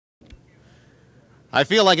I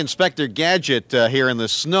feel like Inspector Gadget here in the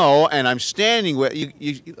snow, and I'm standing with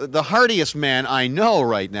the hardiest man I know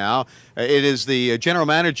right now. It is the general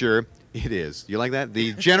manager. It is. You like that?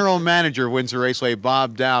 The general manager of Windsor Raceway,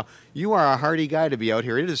 Bob Dow. You are a hardy guy to be out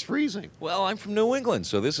here. It is freezing. Well, I'm from New England,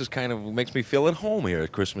 so this is kind of makes me feel at home here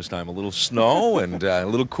at Christmas time. A little snow and a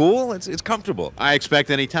little cool. It's comfortable. I expect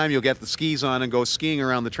any time you'll get the skis on and go skiing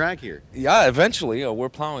around the track here. Yeah, eventually. We're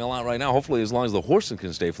plowing a lot right now. Hopefully, as long as the horses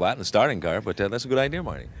can stay flat in the starting car. But that's a good idea,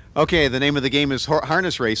 Marty. Okay, the name of the game is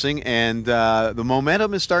harness racing, and the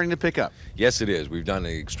momentum is starting to pick up. Yes, it is. We've done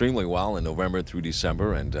extremely well in November through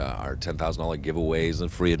December, and our $10,000 giveaways and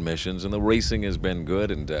free admissions, and the racing has been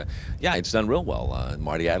good, and yeah, it's done real well.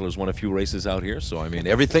 Marty Adler's won a few races out here, so I mean,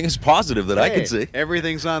 everything is positive that I can see.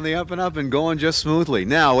 Everything's on the up and up and going just smoothly.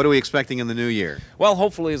 Now, what are we expecting in the new year? Well,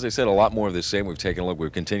 hopefully, as I said, a lot more of the same. We've taken a look. We're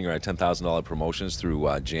continuing our $10,000 promotions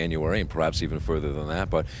through January, and perhaps even further than that,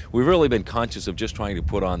 but we've really been conscious of just trying to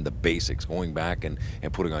put on the basics, going back and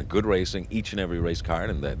putting on good racing each and every race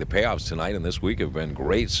card, and the payoffs tonight and this week have been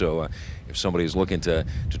great. So if somebody's looking to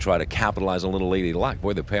try to capitalize on a little lady luck,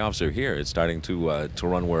 boy, the payoffs are here. It's starting to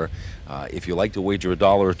run where if you like to wager $1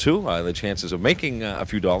 or $2, the chances of making a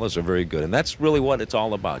few dollars are very good, and that's really what it's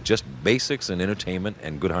all about, just basics and entertainment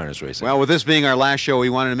and good harness racing. Well, with this being our last show, we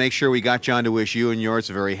wanted to make sure we got John to wish you and yours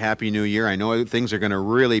a very happy new year. I know things are going to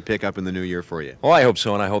really pick up in the new year for you. Well, I hope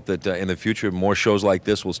so, and I hope that in the future more shows like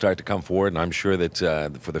this will start to come forward, and I'm sure that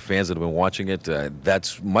for the fans that have been watching it,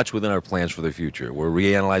 that's much within our plans for the future. We're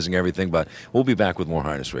reanalyzing everything, but we'll be back with more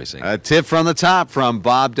harness racing. A tip from the top from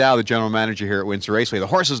Bob Dow, the general manager here at Windsor Raceway. The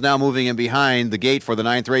horse is now moving in behind the gate for the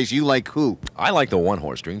 9th race. You like who? I like the one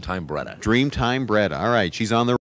horse, Dreamtime Bretta. Dreamtime Bretta. All right, she's on the